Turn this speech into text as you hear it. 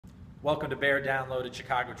Welcome to Bear Download at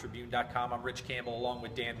ChicagoTribune.com. I'm Rich Campbell along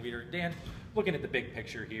with Dan Wiederer. Dan, looking at the big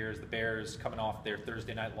picture here as the Bears coming off their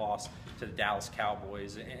Thursday night loss to the Dallas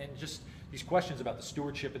Cowboys, and just these questions about the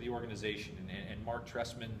stewardship of the organization and Mark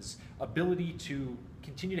Trestman's ability to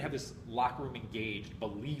continue to have this locker room engaged,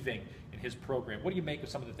 believing in his program. What do you make of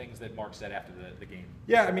some of the things that Mark said after the game?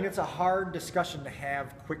 Yeah, I mean, it's a hard discussion to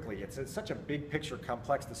have quickly. It's such a big picture,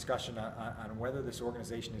 complex discussion on whether this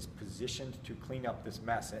organization is positioned to clean up this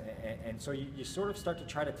mess. And so you sort of start to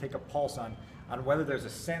try to take a pulse on whether there's a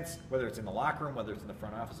sense, whether it's in the locker room, whether it's in the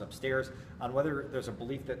front office upstairs, on whether there's a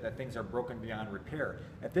belief that things are broken beyond repair.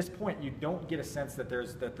 At this point, you don't get a sense that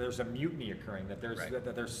there's a mutiny occurring, that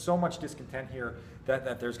there's so much discontent here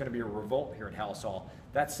that there's going to be a revolt here in Hall.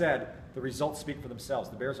 That said, the results speak for themselves.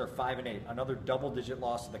 The Bears are 5-8, another double-digit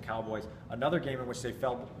loss to the Cowboys, another game in which they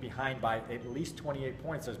fell behind by at least 28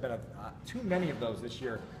 points. There's been too many of those this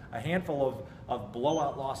year, a handful of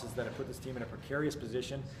blowout losses that have put this team in a precarious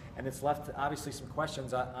position, and it's left obviously some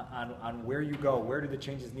questions on where you go, where do the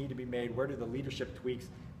changes need to be made, where do the leadership tweaks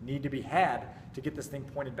need to be had to get this thing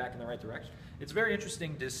pointed back in the right direction. It's very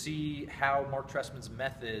interesting to see how Mark Trestman's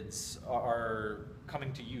methods are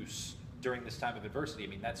coming to use during this time of adversity. I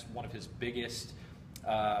mean, that's one of his biggest,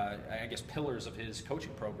 I guess, pillars of his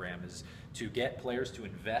coaching program is to get players to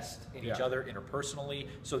invest in each other interpersonally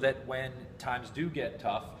so that when times do get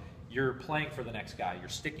tough, you're playing for the next guy, you're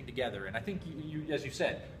sticking together. And I think, as you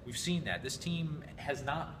said, we've seen that. This team has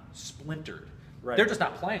not splintered. Right. They're just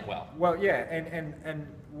not playing well. Well, yeah, and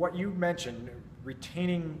what you mentioned,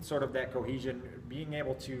 retaining sort of that cohesion, being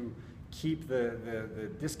able to keep the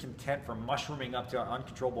discontent from mushrooming up to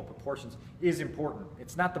uncontrollable proportions is important.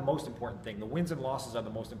 It's not the most important thing. The wins and losses are the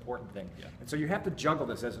most important thing. Yeah. And so you have to juggle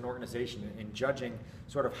this as an organization in judging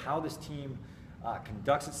sort of how this team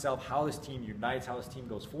conducts itself, how this team unites, how this team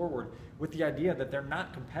goes forward, with the idea that they're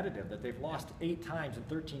not competitive, that they've lost 8 times in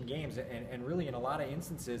 13 games, and really in a lot of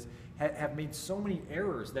instances have made so many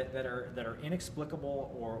errors that are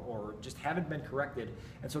inexplicable or just haven't been corrected.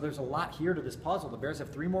 And so there's a lot here to this puzzle. The Bears have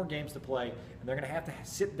 3 more games to play, and they're going to have to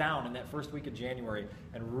sit down in that first week of January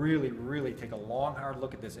and really, really take a long, hard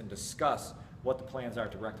look at this and discuss what the plans are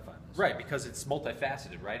to rectify this. Right, because it's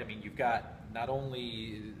multifaceted, right? I mean, you've got not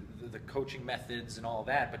only the coaching methods and all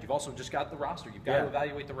that, but you've also just got the roster. You've got to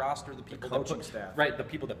evaluate the roster, the people that put staff. Right, the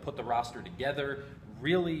people that put the roster together,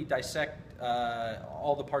 really dissect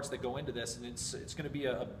all the parts that go into this, and it's going to be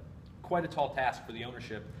quite a tall task for the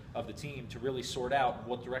ownership of the team to really sort out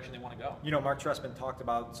what direction they want to go. You know, Mark Trestman talked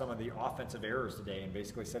about some of the offensive errors today and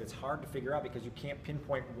basically said it's hard to figure out because you can't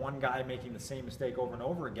pinpoint one guy making the same mistake over and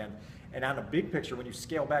over again. And on a big picture, when you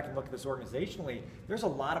scale back and look at this organizationally, there's a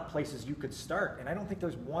lot of places you could start. And I don't think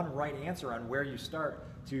there's one right answer on where you start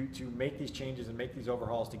to make these changes and make these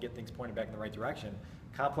overhauls to get things pointed back in the right direction.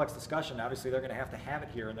 Complex discussion. Obviously, they're going to have it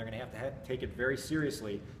here, and they're going to have to take it very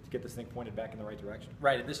seriously to get this thing pointed back in the right direction.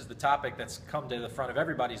 Right, and this is the topic that's come to the front of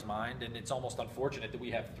everybody's mind, and it's almost unfortunate that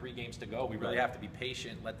we have 3 games to go. We really have to be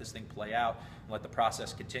patient, let this thing play out, and let the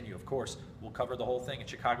process continue. Of course, we'll cover the whole thing at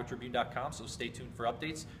ChicagoTribune.com, so stay tuned for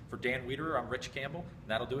updates. For Dan Wiederer, I'm Rich Campbell, and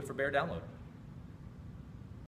that'll do it for Bear Download.